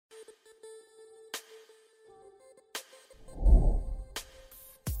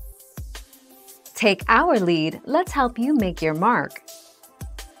Take our lead, let's help you make your mark.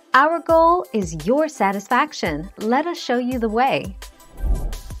 Our goal is your satisfaction. Let us show you the way.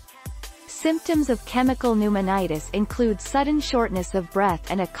 Symptoms of chemical pneumonitis include sudden shortness of breath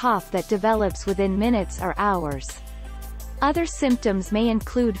and a cough that develops within minutes or hours. Other symptoms may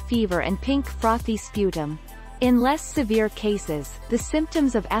include fever and pink frothy sputum. In less severe cases, the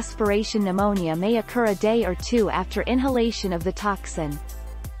symptoms of aspiration pneumonia may occur a day or two after inhalation of the toxin.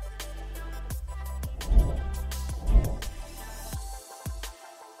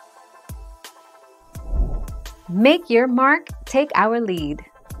 Make your mark, take our lead.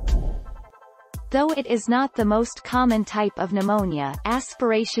 Though it is not the most common type of pneumonia,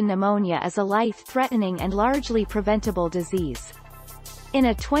 aspiration pneumonia is a life-threatening and largely preventable disease. In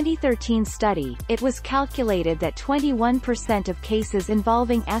a 2013 study, it was calculated that 21% of cases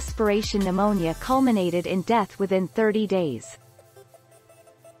involving aspiration pneumonia culminated in death within 30 days.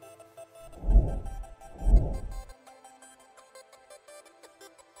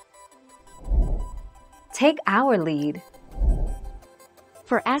 Take our lead.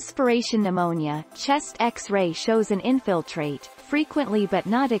 For aspiration pneumonia, chest X-ray shows an infiltrate, frequently but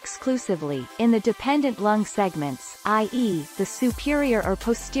not exclusively, in the dependent lung segments, i.e., the superior or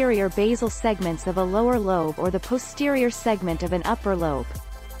posterior basal segments of a lower lobe or the posterior segment of an upper lobe.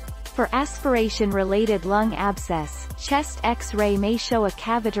 For aspiration-related lung abscess, chest X-ray may show a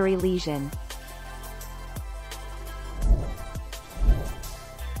cavitary lesion.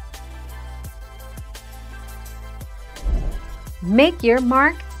 Make your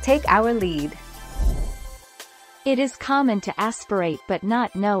mark, take our lead. It is common to aspirate but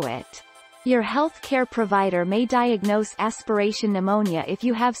not know it. Your healthcare provider may diagnose aspiration pneumonia if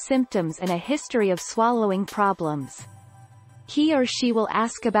you have symptoms and a history of swallowing problems. He or she will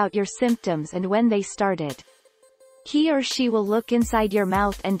ask about your symptoms and when they started. He or she will look inside your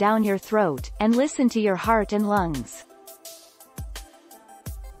mouth and down your throat, and listen to your heart and lungs.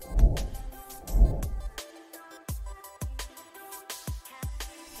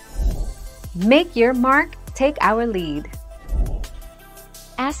 Make your mark, take our lead.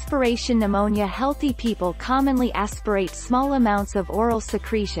 Aspiration pneumonia. Healthy people commonly aspirate small amounts of oral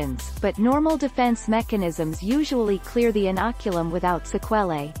secretions, but normal defense mechanisms usually clear the inoculum without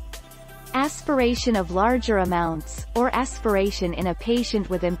sequelae. Aspiration of larger amounts, or aspiration in a patient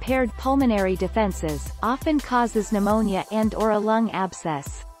with impaired pulmonary defenses, often causes pneumonia and/or a lung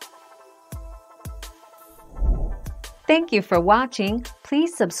abscess. Thank you for watching.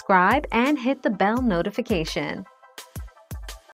 Please subscribe and hit the bell notification.